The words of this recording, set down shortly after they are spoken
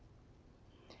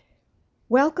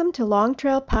Welcome to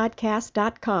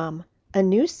LongTrailPodcast.com, a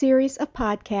new series of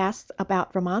podcasts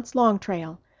about Vermont's Long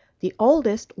Trail, the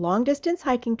oldest long-distance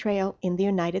hiking trail in the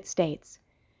United States.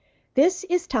 This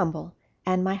is Tumble,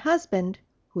 and my husband,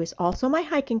 who is also my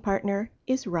hiking partner,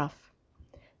 is Ruff.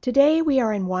 Today we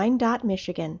are in Wyandotte,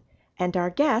 Michigan, and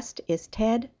our guest is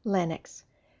Ted Lennox.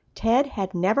 Ted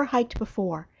had never hiked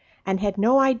before and had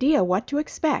no idea what to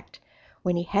expect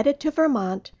when he headed to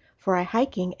Vermont for a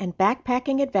hiking and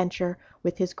backpacking adventure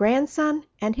with his grandson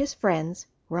and his friends,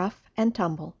 Ruff and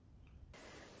Tumble.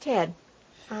 Ted,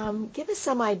 give us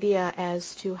some idea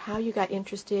as to how you got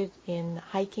interested in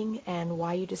hiking and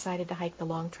why you decided to hike the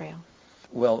Long Trail.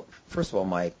 Well, first of all,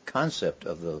 my concept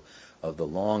of the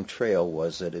long trail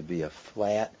was that it'd be a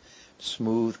flat,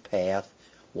 smooth path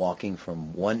walking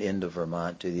from one end of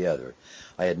Vermont to the other.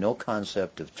 I had no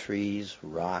concept of trees,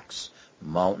 rocks,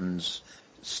 mountains,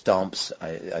 stumps.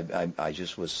 I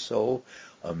just was so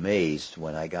amazed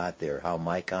when I got there how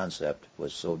my concept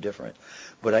was so different.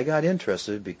 But I got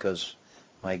interested because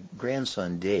my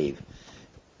grandson Dave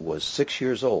was 6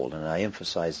 years old, and I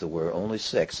emphasize that we're only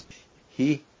six.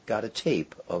 He got a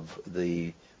tape of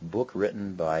the book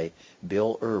written by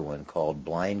Bill Irwin called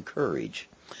Blind Courage.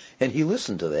 And he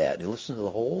listened to that. He listened to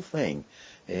the whole thing.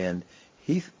 And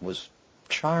he was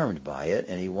charmed by it,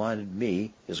 and he wanted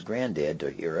me, his granddad,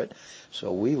 to hear it.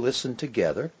 So we listened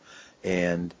together,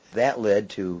 and that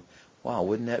led to, wow,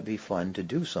 wouldn't that be fun to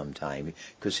do sometime?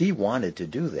 Because he wanted to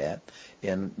do that.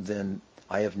 And then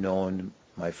I have known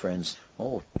my friends,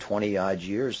 20-odd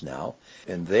years now,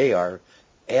 and they are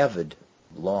avid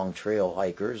long trail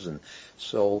hikers, and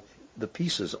so the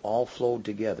pieces all flowed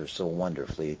together so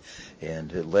wonderfully,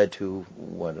 and it led to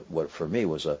what for me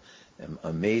was an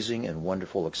amazing and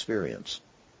wonderful experience.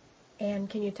 And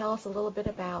can you tell us a little bit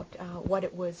about what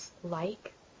it was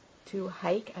like to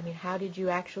hike? I mean, how did you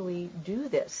actually do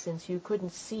this? Since you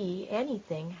couldn't see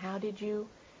anything, how did you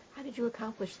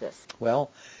accomplish this?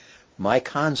 Well, my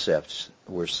concepts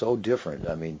were so different.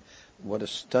 I mean, what a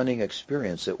stunning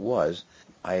experience it was.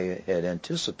 I had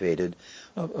anticipated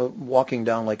walking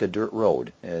down like a dirt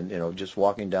road, and just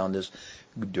walking down this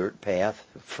dirt path,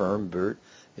 firm dirt,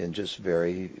 and just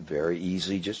very, very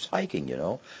easy, just hiking,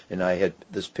 And I had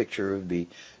this picture would be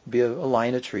a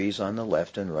line of trees on the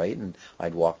left and right, and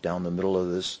I'd walk down the middle of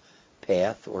this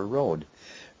path or road.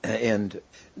 And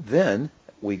then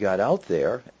we got out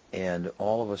there, and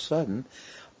all of a sudden,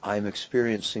 I'm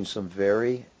experiencing some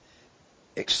very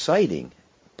exciting,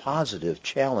 positive,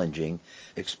 challenging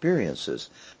experiences.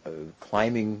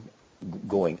 Climbing,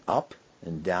 going up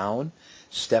and down,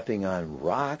 stepping on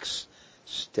rocks,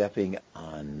 stepping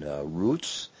on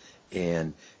roots,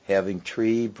 and having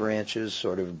tree branches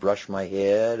sort of brush my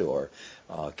head, or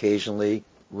occasionally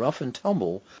Rough and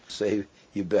Tumble say,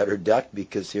 you better duck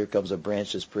because here comes a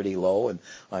branch that's pretty low, and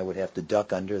I would have to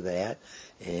duck under that,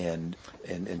 and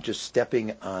just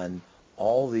stepping on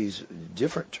all these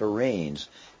different terrains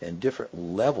and different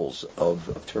levels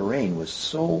of terrain was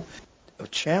so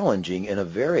challenging in a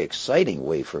very exciting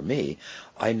way for me.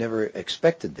 I never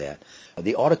expected that.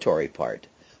 The auditory part,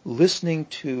 listening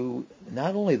to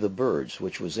not only the birds,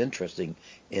 which was interesting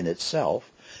in itself,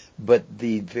 but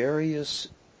the various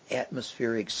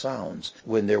atmospheric sounds.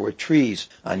 When there were trees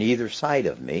on either side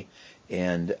of me,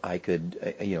 and I could,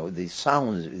 the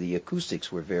sounds, the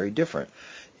acoustics were very different,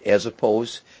 as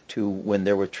opposed to when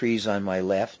there were trees on my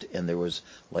left and there was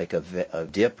like a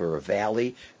dip or a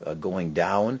valley going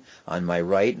down on my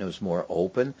right, and it was more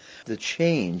open. The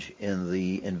change in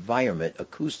the environment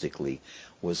acoustically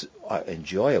was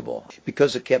enjoyable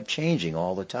because it kept changing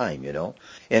all the time,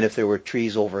 And if there were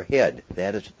trees overhead,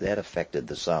 that affected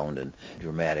the sound and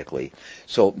dramatically.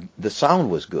 So the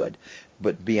sound was good,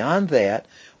 but beyond that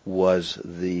was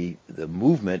the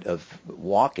movement of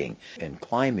walking and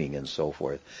climbing and so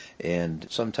forth. And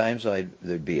sometimes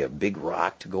there'd be a big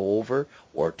rock to go over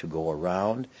or to go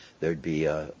around. There'd be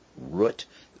a root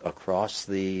across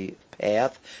the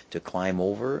path to climb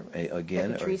over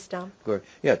again. Like a tree stump?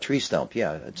 Tree stump,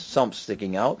 stump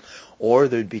sticking out. Or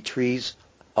there'd be trees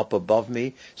up above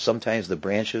me. Sometimes the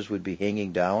branches would be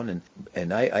hanging down,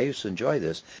 and I used to enjoy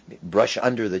this. Brush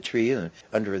under the tree and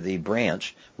under the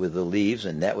branch with the leaves,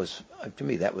 and that was, to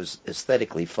me, that was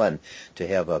aesthetically fun to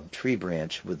have a tree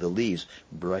branch with the leaves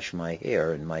brush my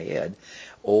hair and my head.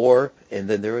 And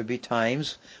then there would be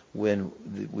times when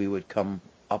we would come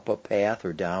up a path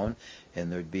or down, and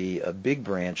there'd be a big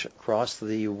branch across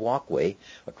the walkway,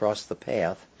 across the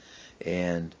path,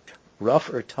 and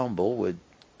Rough or Tumble would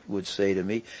say to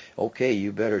me, okay,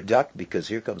 you better duck because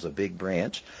here comes a big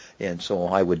branch. And so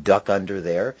I would duck under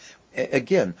there,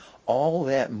 Again, all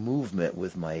that movement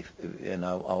with and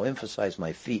I'll emphasize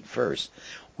my feet first,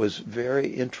 was very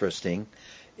interesting,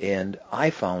 and I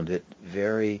found it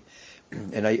very,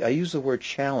 and I use the word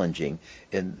challenging,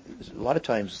 and a lot of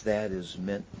times that is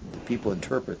meant, people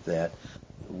interpret that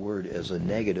word as a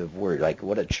negative word, like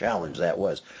what a challenge that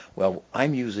was. Well,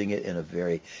 I'm using it in a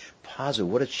very positive,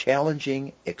 what a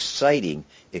challenging, exciting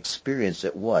experience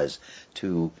it was.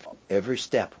 To every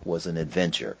step was an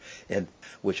adventure, and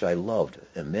which I loved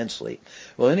immensely.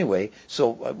 Well, anyway,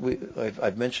 so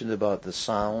I've mentioned about the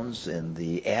sounds and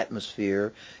the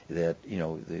atmosphere, that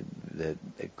the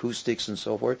acoustics and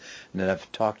so forth, and then I've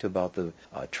talked about the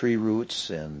tree roots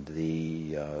and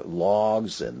the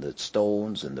logs and the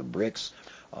stones and the bricks,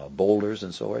 boulders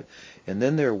and so forth. And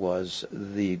then there was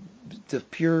the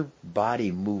pure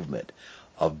body movement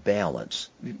of balance.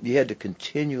 You had to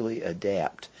continually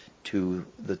adapt to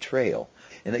the trail.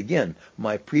 And again,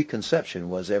 my preconception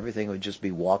was everything would just be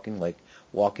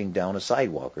walking down a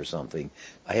sidewalk or something.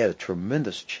 I had a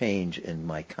tremendous change in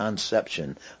my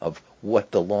conception of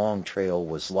what the long trail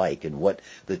was like, and what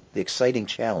the exciting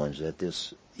challenge that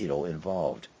this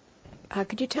involved.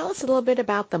 Could you tell us a little bit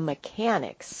about the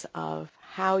mechanics of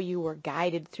how you were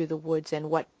guided through the woods and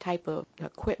what type of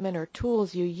equipment or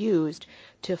tools you used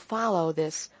to follow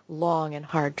this long and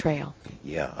hard trail?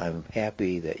 Yeah, I'm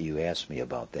happy that you asked me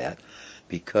about that,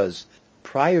 because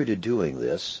prior to doing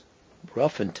this,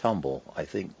 Rough and Tumble, I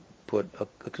think, put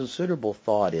a considerable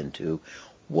thought into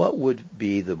what would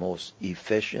be the most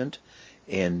efficient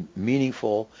and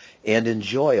meaningful and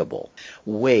enjoyable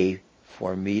way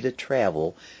for me to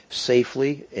travel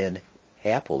safely and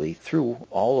happily through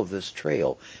all of this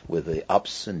trail, with the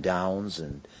ups and downs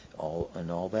and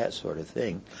all that sort of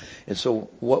thing. And so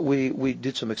what we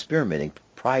did some experimenting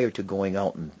prior to going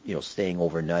out and staying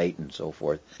overnight and so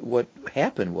forth. What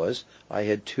happened was I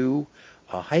had two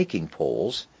hiking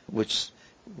poles, which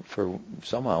for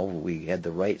somehow we had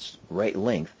the right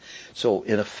length. So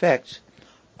in effect,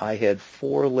 I had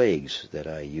four legs that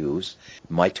I used,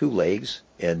 my two legs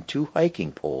and two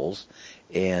hiking poles,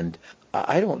 and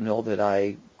I don't know that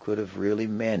I could have really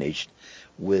managed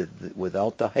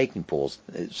without the hiking poles,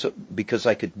 so because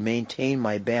I could maintain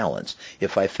my balance.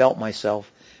 If I felt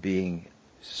myself being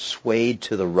swayed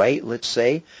to the right, let's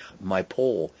say, my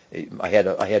pole, I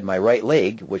had my right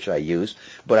leg, which I used,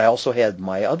 but I also had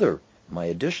my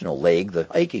additional leg, the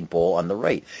hiking pole, on the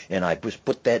right, and I just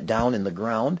put that down in the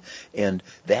ground, and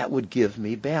that would give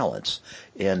me balance.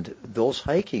 And those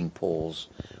hiking poles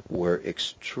were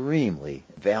extremely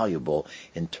valuable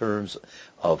in terms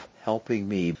of helping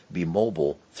me be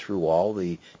mobile through all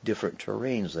the different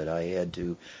terrains that I had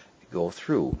to go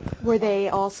through. Did they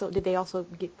also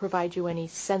provide you any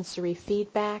sensory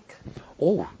feedback?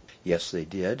 Oh, yes, they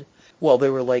did. Well, they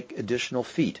were like additional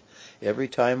feet. Every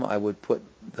time I would put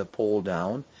the pole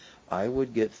down, I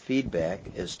would get feedback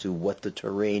as to what the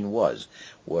terrain was.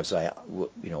 Was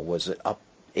it up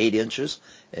 8 inches,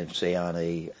 and say on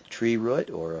a tree root,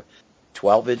 or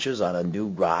 12 inches on a new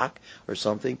rock or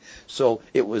something? So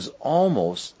it was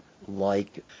almost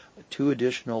like two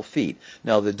additional feet.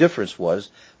 Now the difference was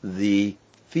the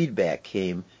feedback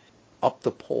came up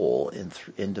the pole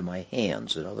into my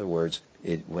hands. In other words,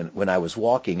 when I was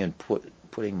walking and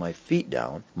putting my feet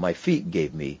down, my feet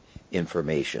gave me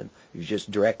information just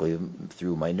directly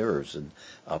through my nerves and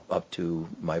up to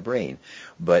my brain.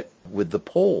 But with the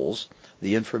poles,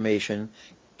 the information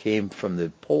came from the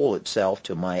pole itself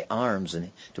to my arms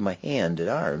and to my hand and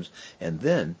arms, and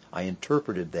then I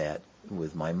interpreted that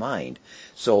with my mind.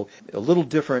 So a little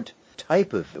different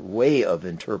type of way of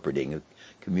interpreting,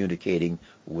 communicating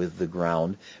with the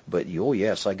ground. But oh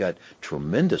yes, I got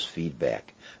tremendous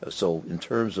feedback. So in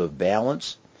terms of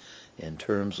balance, in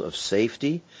terms of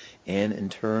safety, and in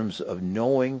terms of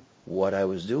knowing what I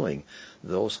was doing,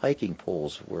 those hiking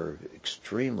poles were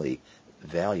extremely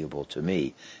valuable to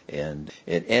me, and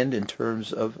in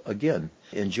terms of, again,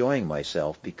 enjoying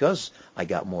myself because I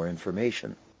got more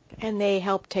information. And they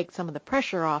helped take some of the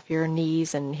pressure off your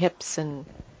knees and hips, and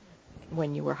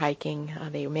when you were hiking,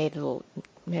 they made a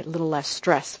little less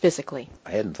stress physically.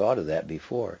 I hadn't thought of that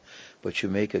before, but you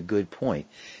make a good point.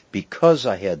 Because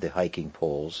I had the hiking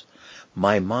poles,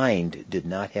 my mind did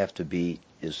not have to be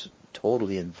as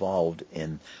totally involved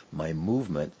in my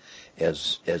movement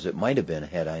as it might have been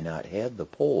had I not had the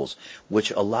poles,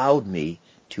 which allowed me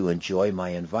to enjoy my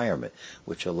environment,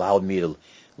 which allowed me to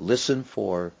listen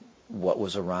for what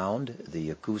was around,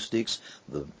 the acoustics,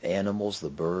 the animals, the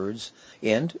birds,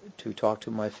 and to talk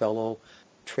to my fellow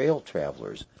trail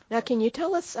travelers. Now, can you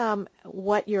tell us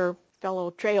what your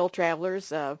fellow trail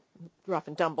travelers rough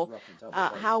and tumble, rough and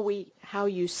tumble, right. how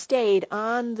you stayed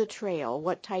on the trail,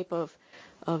 what type of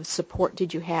support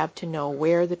did you have to know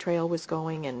where the trail was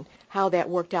going, and how that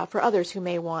worked out for others who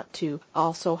may want to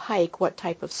also hike, what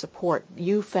type of support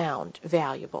you found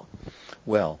valuable?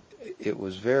 Well, it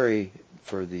was very,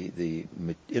 for the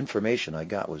information I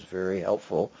got was very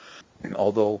helpful,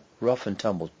 although rough and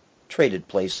tumble traded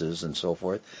places and so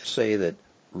forth. Say that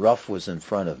rough was in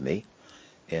front of me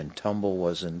and tumble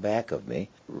was in back of me.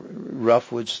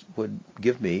 Rough would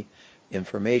give me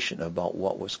information about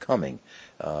what was coming.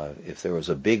 If there was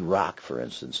a big rock, for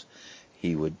instance,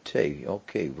 he would say,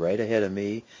 okay, right ahead of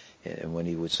me. And when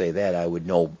he would say that, I would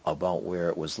know about where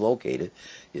it was located.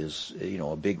 Is,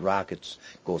 a big rock, it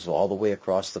goes all the way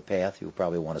across the path. You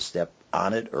probably want to step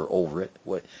on it or over it.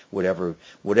 Whatever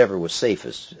was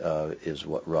safest is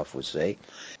what Rough would say.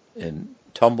 And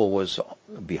Tumble was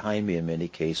behind me in many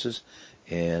cases,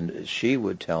 and she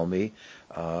would tell me,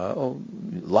 a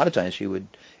lot of times she would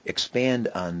expand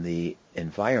on the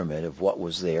environment of what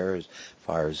was there as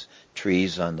far as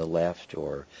trees on the left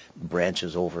or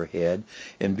branches overhead.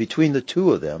 And between the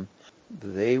two of them,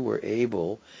 they were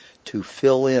able to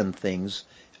fill in things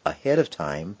ahead of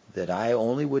time that I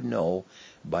only would know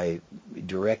by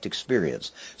direct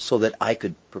experience, so that I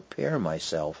could prepare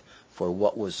myself for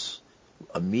what was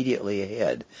immediately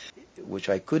ahead, which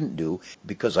I couldn't do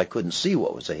because I couldn't see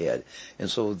what was ahead. And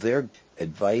so their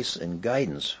advice and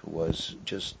guidance was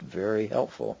just very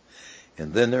helpful.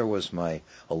 And then there was my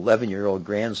 11-year-old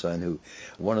grandson, who,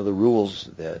 one of the rules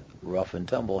that Rough and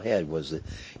Tumble had was that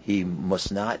he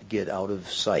must not get out of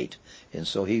sight. And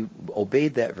so he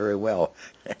obeyed that very well.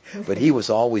 But he was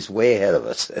always way ahead of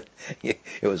us. It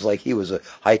was like he was a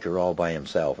hiker all by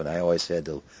himself, and I always had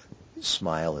to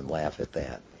smile and laugh at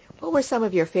that. What were some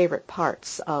of your favorite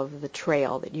parts of the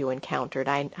trail that you encountered?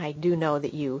 I do know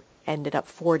that you ended up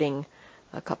fording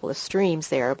a couple of streams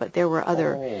there, but there were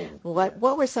other.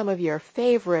 What were some of your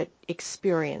favorite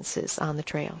experiences on the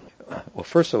trail? Well,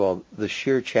 first of all, the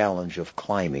sheer challenge of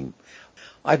climbing.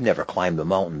 I've never climbed a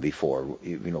mountain before,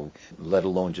 let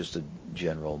alone just a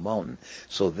general mountain.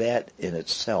 So that in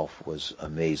itself was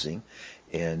amazing.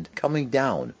 And coming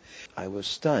down, I was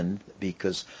stunned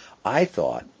because I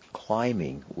thought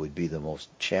climbing would be the most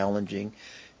challenging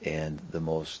and the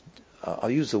most, I'll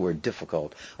use the word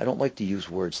difficult. I don't like to use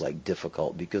words like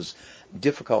difficult, because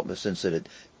difficult in the sense that it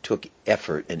took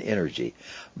effort and energy.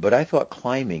 But I thought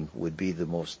climbing would be the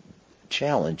most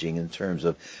challenging in terms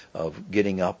of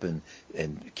getting up and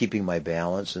keeping my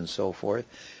balance and so forth.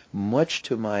 Much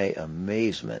to my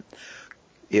amazement,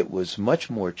 it was much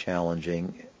more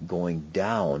challenging going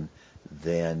down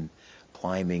than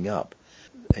climbing up.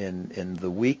 And in the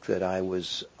week that I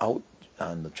was out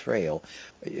on the trail,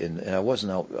 and I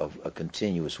wasn't out of a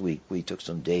continuous week. We took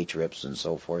some day trips and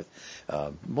so forth,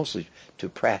 mostly to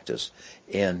practice.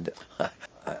 And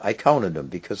I counted them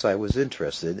because I was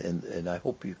interested, and I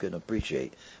hope people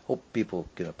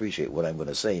can appreciate what I'm going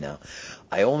to say now.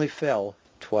 I only fell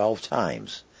 12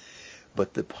 times,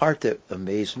 but the part that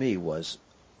amazed me was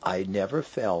I never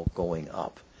fell going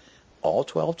up. All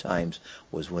 12 times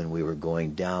was when we were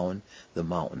going down the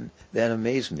mountain. That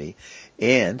amazed me.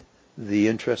 And the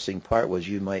interesting part was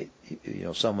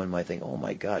someone might think, oh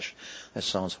my gosh, that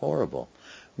sounds horrible.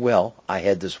 Well, I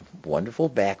had this wonderful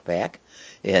backpack,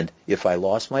 and if I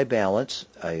lost my balance,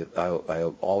 I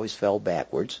always fell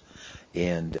backwards,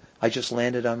 and I just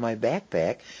landed on my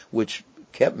backpack, which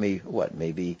kept me,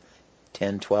 maybe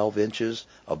 10, 12 inches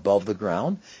above the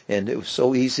ground, and it was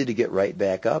so easy to get right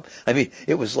back up. I mean,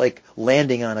 it was like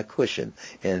landing on a cushion,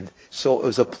 and so it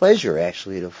was a pleasure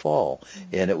actually to fall,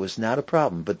 and it was not a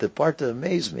problem. But the part that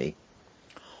amazed me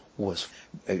was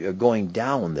going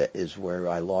down, that is where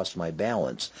I lost my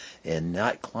balance, and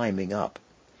not climbing up.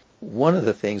 One of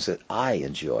the things that I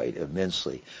enjoyed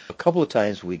immensely, a couple of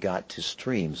times we got to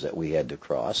streams that we had to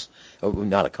cross.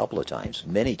 Not a couple of times,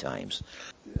 many times.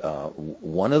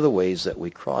 One of the ways that we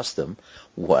crossed them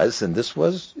was, and this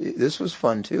was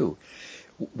fun too,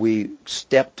 we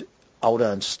stepped out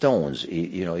on stones.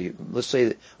 Let's say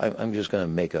that I'm just going to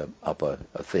make up a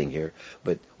thing here,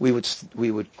 but we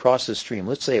would cross the stream.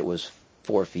 Let's say it was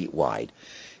 4 feet wide,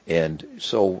 and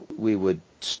so we would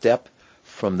step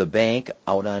from the bank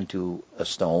out onto a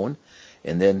stone,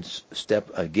 and then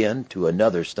step again to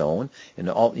another stone,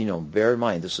 and bear in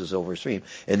mind this is over a stream,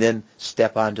 and then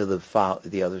step onto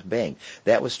the other bank.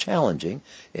 That was challenging,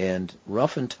 and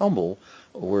rough and tumble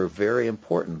were very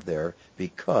important there,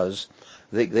 because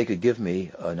they could give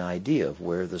me an idea of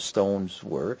where the stones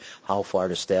were, how far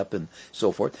to step, and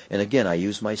so forth. And again, I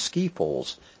used my ski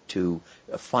poles to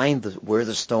find where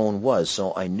the stone was,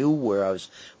 so I knew where I was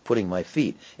putting my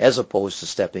feet, as opposed to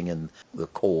stepping in the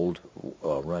cold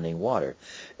running water.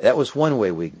 That was one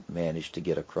way we managed to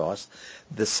get across.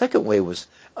 The second way was,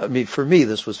 I mean, for me,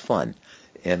 this was fun.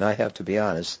 And I have to be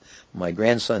honest, my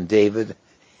grandson David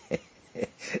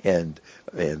and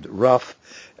Ruff,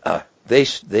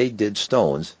 they did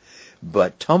stones,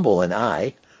 but Tumble and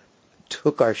I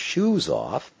took our shoes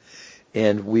off,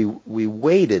 and we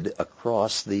waded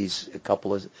across these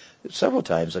several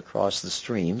times across the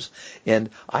streams. And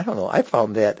I don't know, I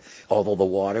found that, although the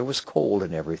water was cold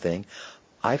and everything,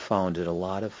 I found it a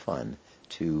lot of fun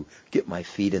to get my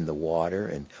feet in the water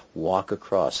and walk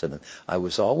across. And I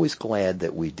was always glad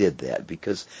that we did that,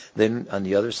 because then on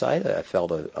the other side I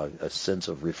felt a sense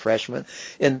of refreshment.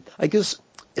 And I guess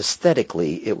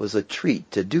aesthetically it was a treat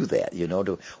to do that,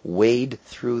 to wade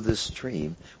through the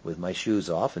stream with my shoes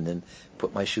off and then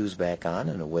put my shoes back on,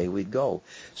 and away we'd go.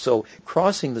 So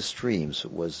crossing the streams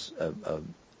was a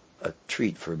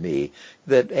treat for me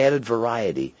that added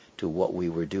variety to what we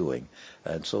were doing.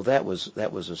 And so that was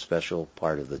a special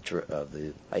part of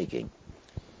the hiking.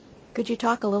 Could you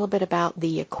talk a little bit about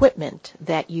the equipment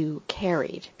that you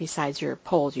carried besides your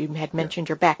poles? You had mentioned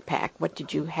your backpack. What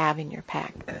did you have in your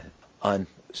pack?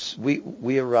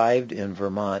 We arrived in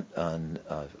Vermont on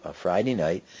a Friday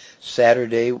night.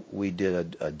 Saturday we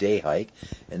did a day hike,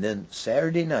 and then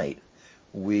Saturday night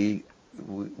we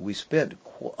spent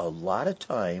a lot of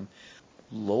time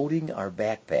loading our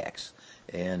backpacks.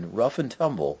 And Rough and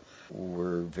Tumble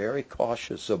were very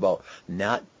cautious about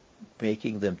not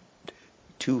making them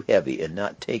too heavy and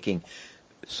not taking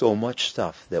so much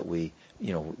stuff that we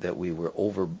were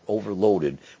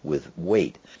overloaded with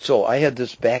weight. So I had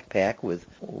this backpack with,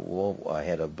 I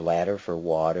had a bladder for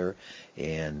water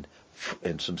and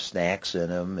some snacks in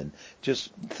them, and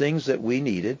just things that we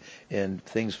needed, and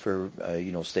things for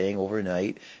staying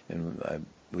overnight. And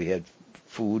we had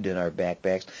food in our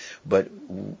backpacks, but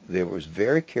it was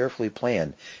very carefully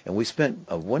planned. And we spent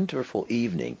a wonderful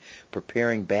evening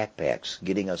preparing backpacks,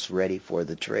 getting us ready for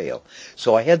the trail.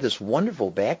 So I had this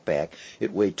wonderful backpack.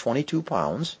 It weighed 22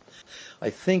 pounds. I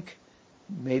think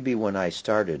maybe when I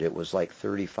started it was like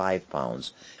 35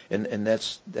 pounds. And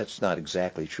that's not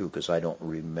exactly true, because I don't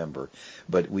remember.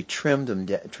 But we trimmed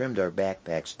our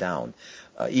backpacks down.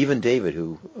 Even David,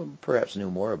 who perhaps knew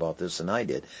more about this than I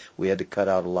did, we had to cut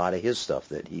out a lot of his stuff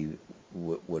that he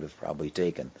would have probably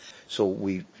taken. So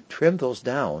we trimmed those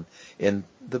down, and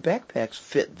the backpacks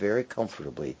fit very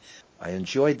comfortably. I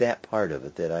enjoyed that part of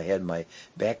it, that I had my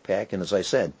backpack, and as I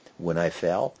said, when I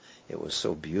fell, it was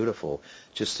so beautiful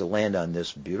just to land on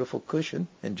this beautiful cushion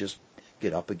and just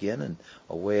get up again, and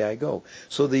away I go.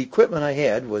 So the equipment I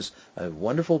had was a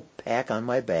wonderful pack on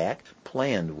my back,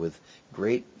 planned with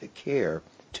great care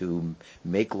to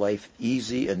make life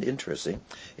easy and interesting.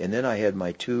 And then I had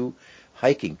my 2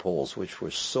 hiking poles, which were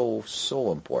so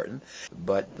important.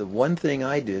 But the one thing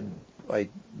I did, I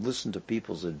listened to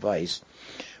people's advice.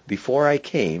 Before I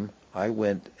came, I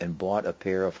went and bought a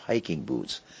pair of hiking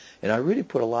boots. And I really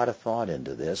put a lot of thought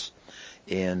into this.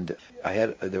 And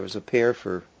there was a pair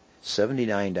for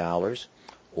 $79,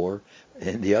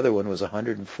 and the other one was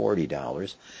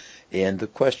 $140. And the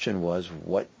question was,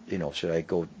 what, should I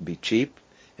go be cheap?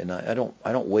 And I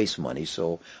don't waste money,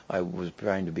 so I was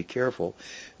trying to be careful.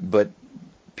 But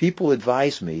people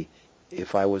advised me,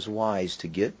 if I was wise, to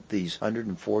get these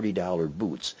 $140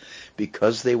 boots,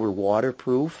 because they were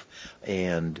waterproof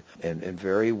and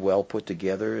very well put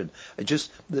together. And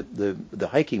just the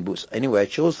hiking boots. Anyway, I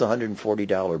chose the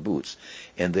 $140 boots,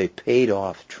 and they paid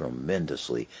off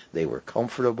tremendously. They were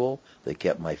comfortable, they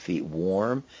kept my feet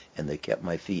warm, and they kept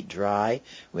my feet dry.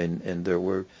 And there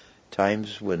were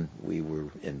times when we were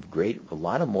in a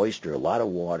lot of moisture, a lot of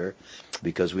water,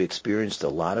 because we experienced a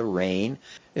lot of rain.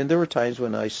 And there were times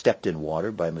when I stepped in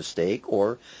water by mistake,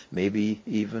 or maybe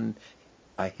even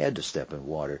I had to step in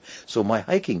water. So my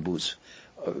hiking boots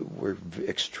were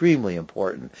extremely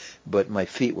important, but my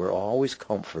feet were always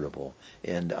comfortable,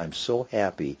 and I'm so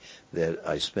happy that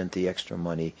I spent the extra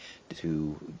money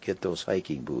to get those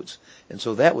hiking boots. And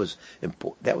so that was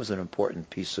an important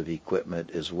piece of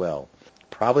equipment as well.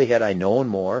 Probably had I known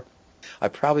more, I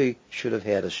probably should have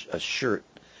had a shirt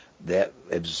that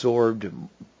absorbed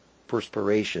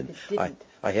perspiration.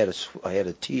 I had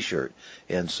a T-shirt,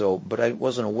 and so, but I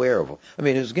wasn't aware of it. I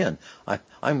mean,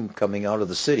 I'm coming out of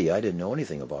the city. I didn't know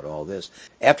anything about all this.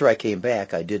 After I came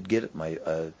back, I did get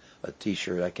a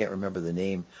T-shirt. I can't remember the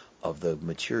name of the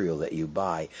material that you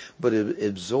buy, but it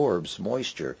absorbs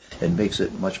moisture and makes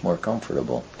it much more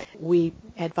comfortable. We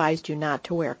advised you not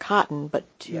to wear cotton, but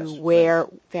to Yes, wear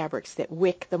fabrics that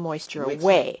wick the moisture Wicks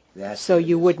away, That's so what it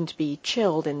you is. wouldn't be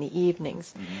chilled in the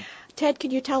evenings. Mhm. Ted,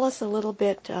 could you tell us a little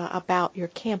bit about your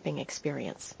camping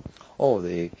experience? Oh,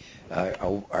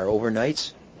 our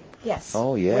overnights? Yes.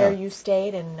 Oh, yeah. Where you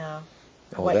stayed and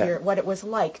Oh, that. what it was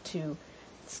like to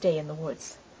stay in the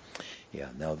woods. Yeah.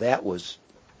 Now that was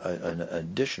an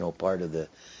additional part of the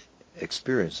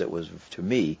experience that was, to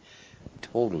me,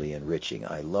 totally enriching.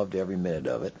 I loved every minute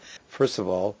of it. First of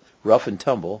all, Rough and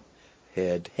Tumble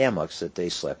had hammocks that they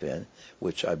slept in,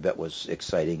 which I bet was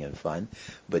exciting and fun.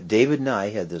 But David and I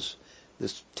had this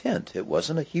tent. It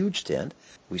wasn't a huge tent.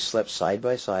 We slept side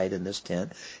by side in this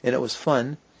tent, and it was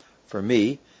fun for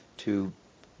me to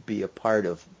be a part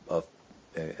of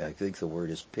I think the word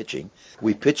is pitching.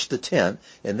 We pitched the tent,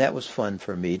 and that was fun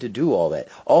for me to do all that.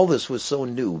 All this was so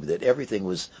new that everything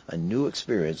was a new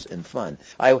experience and fun.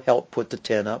 I helped put the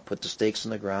tent up, put the stakes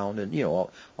in the ground, and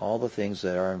all the things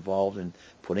that are involved in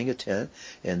putting a tent.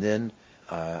 And then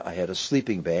I had a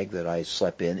sleeping bag that I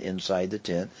slept in inside the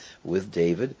tent with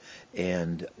David,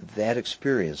 and that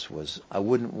experience was, I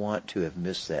wouldn't want to have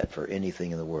missed that for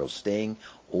anything in the world. Staying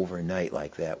overnight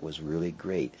like that was really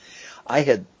great. I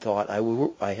had thought,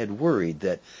 I had worried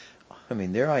that, I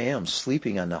mean, there I am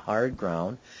sleeping on the hard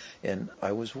ground, and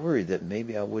I was worried that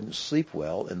maybe I wouldn't sleep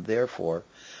well, and therefore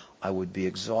I would be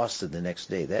exhausted the next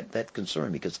day. That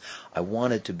concerned me because I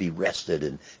wanted to be rested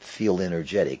and feel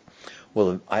energetic.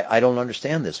 Well, I don't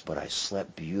understand this, but I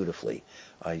slept beautifully.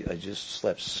 I just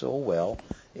slept so well,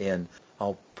 and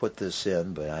I'll put this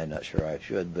in, but I'm not sure I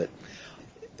should, but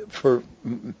for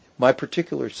my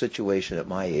particular situation at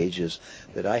my age is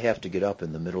that I have to get up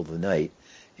in the middle of the night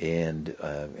and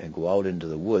go out into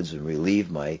the woods and relieve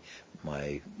my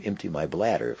empty my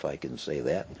bladder, if I can say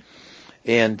that.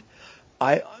 And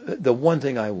the one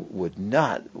thing I would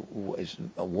not was,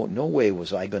 no way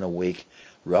was I going to wake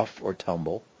Rough or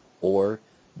Tumble or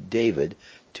David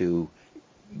to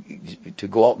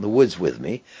go out in the woods with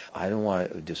me. I don't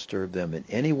want to disturb them in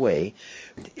any way.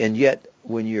 And yet,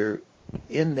 when you're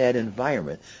in that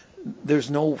environment,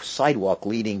 there's no sidewalk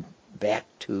leading back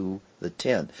to the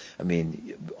tent. I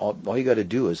mean, all you got to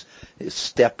do is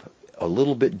step a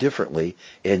little bit differently,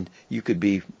 and you could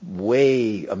be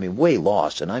way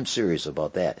lost. And I'm serious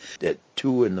about that. At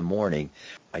 2 in the morning,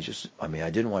 I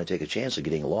didn't want to take a chance of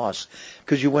getting lost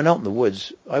because you went out in the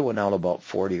woods. I went out about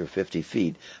 40 or 50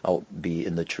 feet out, be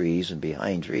in the trees and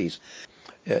behind trees.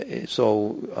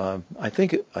 So I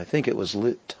think it was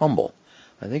Tumble.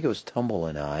 I think it was Tumble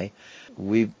and I.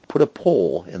 We put a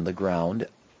pole in the ground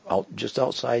out just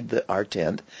outside our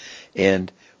tent,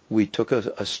 and we took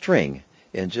a string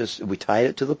and we tied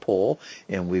it to the pole,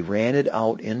 and we ran it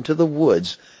out into the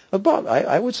woods. About,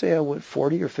 I would say I went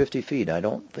 40 or 50 feet. I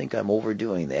don't think I'm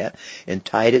overdoing that, and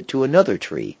tied it to another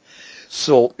tree.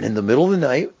 So in the middle of the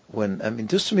night,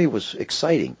 this to me was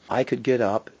exciting. I could get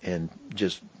up and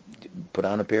just put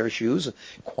on a pair of shoes,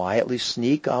 quietly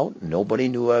sneak out. Nobody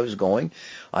knew I was going.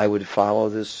 I would follow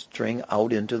this string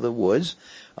out into the woods.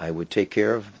 I would take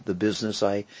care of the business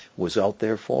I was out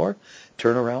there for,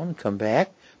 turn around, come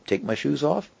back, take my shoes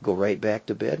off, go right back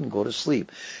to bed and go to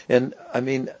sleep. And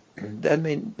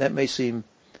that may seem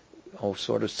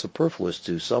sort of superfluous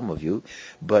to some of you,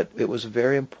 but it was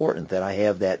very important that I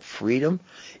have that freedom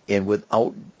and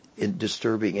without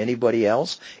disturbing anybody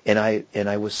else, and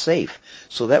I was safe.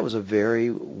 So that was a very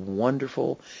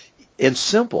wonderful and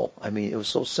simple. It was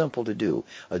so simple to do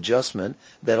adjustment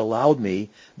that allowed me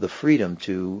the freedom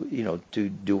to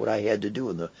do what I had to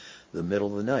do in the middle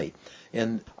of the night.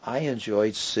 And I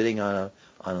enjoyed sitting on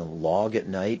a log at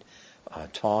night,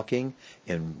 talking,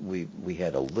 and we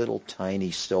had a little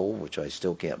tiny stove, which I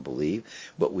still can't believe,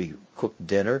 but we cooked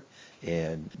dinner.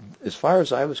 And as far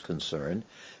as I was concerned,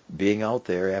 being out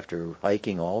there after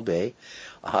hiking all day,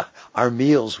 our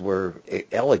meals were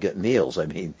elegant meals.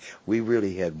 We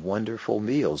really had wonderful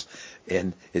meals.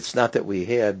 And it's not that we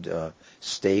had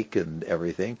steak and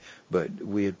everything, but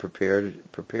we had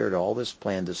prepared all this,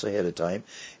 planned this ahead of time.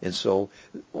 And so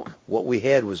what we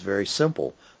had was very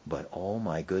simple. But oh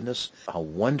my goodness, how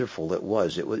wonderful it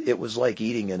was. It was like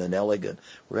eating in an elegant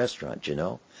restaurant,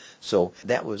 So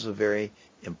that was a very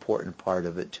important part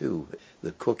of it too,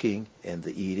 the cooking and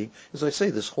the eating. As I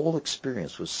say, this whole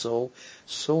experience was so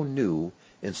new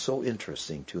and so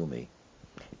interesting to me.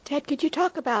 Ted, could you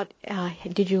talk about,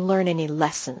 did you learn any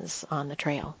lessons on the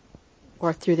trail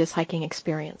or through this hiking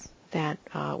experience that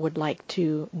would like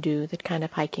to do the kind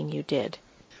of hiking you did?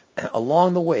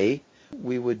 Along the way,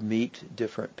 we would meet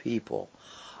different people.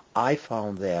 I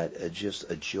found that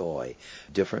just a joy.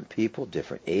 Different people,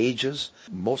 different ages.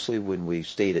 Mostly when we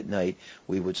stayed at night,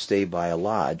 we would stay by a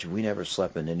lodge. We never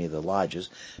slept in any of the lodges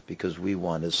because we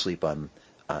wanted to sleep on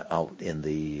out in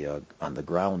the on the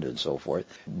ground and so forth.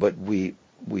 But we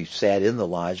sat in the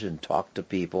lodge and talked to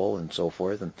people and so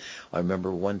forth. And I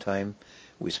remember one time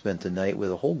we spent the night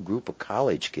with a whole group of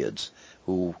college kids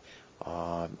who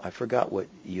I forgot what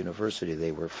university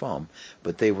they were from,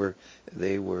 but they were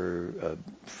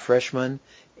freshmen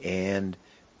and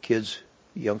kids,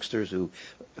 youngsters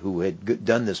who had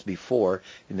done this before,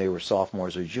 and they were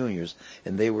sophomores or juniors,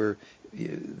 and they were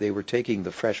taking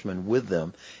the freshmen with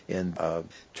them and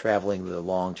traveling the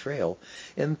long trail,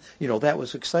 and that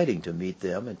was exciting to meet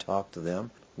them and talk to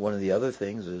them. One of the other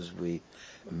things is we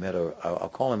met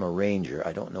I'll call him a ranger.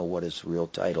 I don't know what his real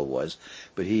title was,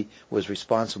 but he was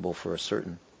responsible for a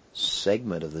certain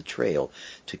segment of the trail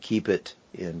to keep it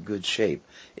in good shape.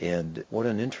 And what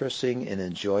an interesting and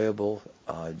enjoyable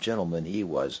gentleman he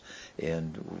was.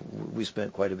 And we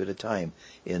spent quite a bit of time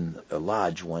in a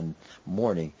lodge one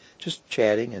morning just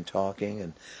chatting and talking.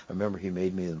 And I remember he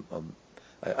made me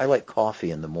I like coffee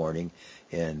in the morning,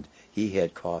 and he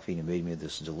had coffee, and he made me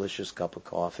this delicious cup of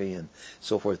coffee and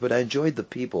so forth. But I enjoyed the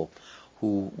people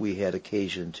who we had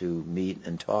occasion to meet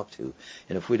and talk to.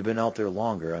 And if we'd have been out there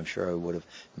longer, I'm sure I would have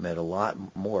met a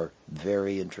lot more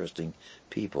very interesting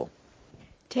people.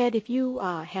 Ted, if you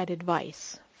had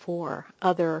advice for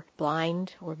other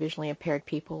blind or visually impaired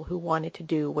people who wanted to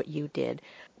do what you did,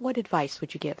 what advice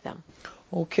would you give them?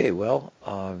 Okay, well,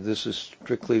 this is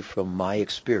strictly from my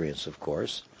experience, of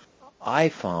course. I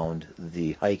found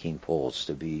the hiking poles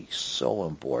to be so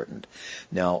important.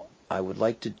 Now, I would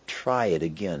like to try it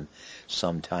again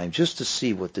sometime just to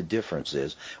see what the difference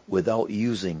is without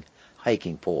using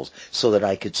hiking poles so that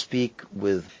I could speak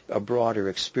with a broader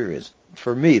experience.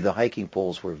 For me, the hiking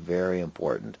poles were very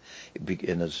important,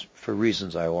 and for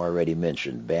reasons I already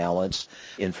mentioned, balance,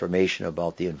 information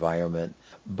about the environment.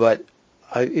 But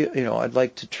I'd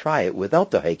like to try it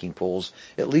without the hiking poles,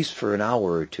 at least for an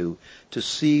hour or two, to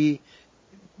see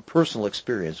personal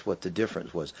experience what the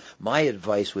difference was. My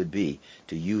advice would be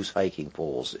to use hiking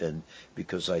poles, and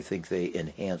because I think they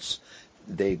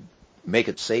make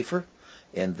it safer,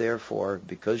 and therefore,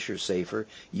 because you're safer,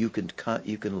 you can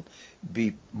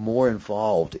be more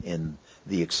involved in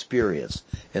the experience.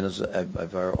 And as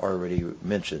I've already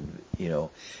mentioned, you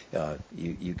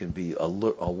can be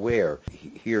aware,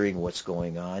 hearing what's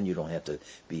going on. You don't have to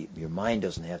be, your mind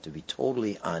doesn't have to be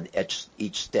totally on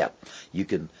each step. You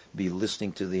can be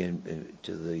listening to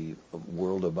the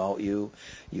world about you.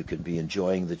 You can be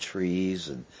enjoying the trees,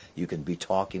 and you can be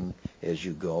talking as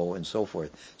you go, and so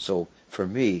forth. So for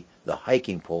me, the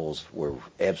hiking poles were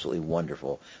absolutely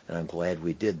wonderful, and I'm glad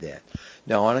we did that.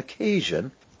 Now, on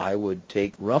occasion, I would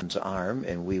take Ruffin's arm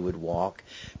and we would walk,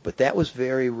 but that was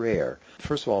very rare.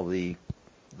 First of all, the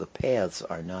paths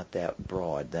are not that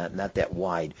broad, not that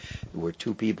wide, where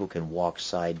two people can walk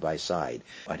side by side.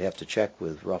 I'd have to check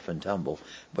with Rough and Tumble,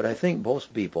 but I think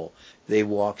most people, they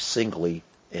walk singly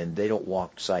and they don't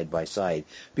walk side by side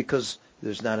because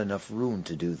there's not enough room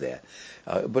to do that.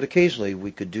 But occasionally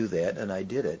we could do that, and I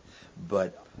did it.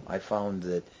 But I found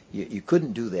that you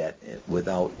couldn't do that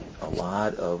without a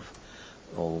lot of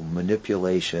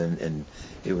manipulation, and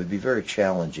it would be very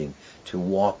challenging to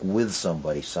walk with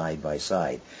somebody side by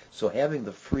side. So having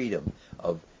the freedom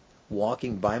of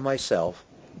walking by myself,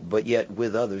 but yet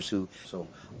with others so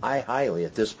I highly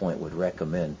at this point would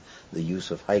recommend the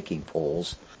use of hiking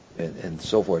poles and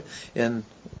so forth. And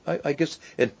I guess,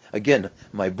 and again,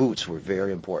 my boots were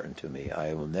very important to me.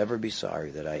 I will never be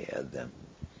sorry that I had them.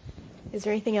 Is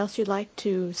there anything else you'd like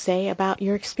to say about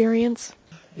your experience?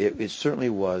 It certainly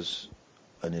was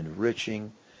an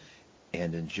enriching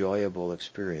and enjoyable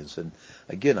experience. And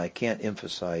again, I can't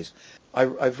emphasize,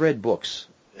 I've read books,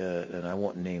 and I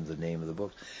won't name the name of the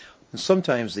books, and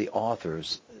sometimes the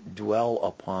authors dwell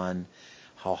upon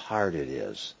how hard it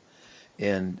is.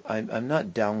 And I'm not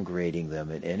downgrading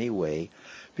them in any way,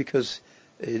 because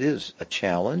it is a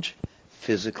challenge,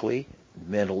 physically,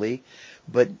 mentally,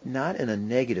 but not in a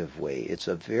negative way. It's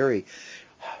a very,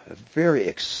 very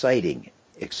exciting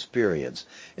experience.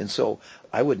 And so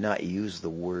I would not use the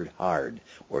word hard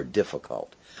or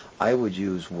difficult. I would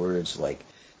use words like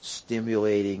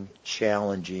stimulating,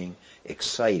 challenging,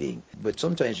 exciting. But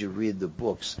sometimes you read the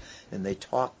books and they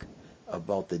talk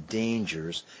about the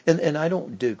dangers, and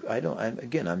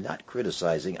I'm not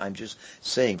criticizing, I'm just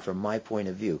saying from my point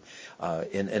of view,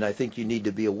 and I think you need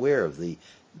to be aware of the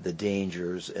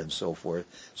dangers and so forth,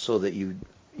 so that you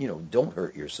don't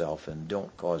hurt yourself and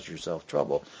don't cause yourself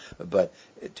trouble. But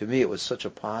to me, it was such a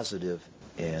positive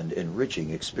and enriching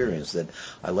experience. That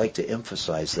I like to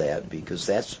emphasize that because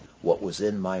that's what was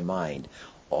in my mind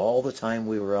all the time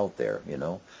we were out there,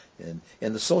 and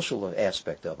the social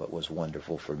aspect of it was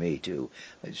wonderful for me too.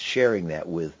 Sharing that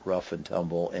with Rough and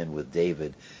Tumble and with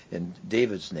David. And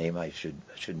David's name, I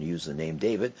shouldn't use the name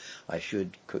David. I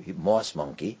should Moss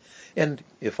Monkey. And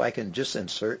if I can just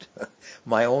insert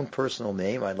my own personal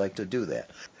name, I'd like to do that.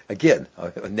 Again,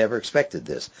 I never expected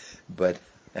this, but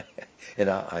and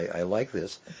I like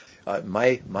this.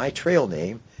 My trail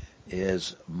name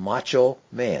is Macho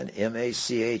Man,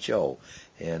 Macho,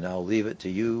 and I'll leave it to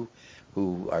you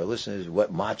who are listeners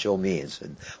what macho means,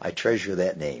 and I treasure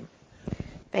that name.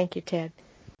 Thank you, Ted.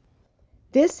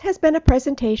 This has been a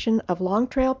presentation of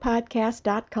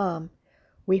longtrailpodcast.com.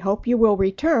 We hope you will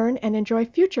return and enjoy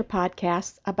future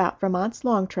podcasts about Vermont's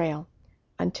Long Trail.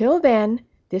 Until then,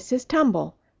 this is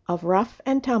Tumble of Rough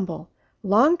and Tumble,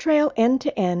 Long Trail End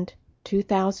to End,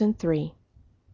 2003.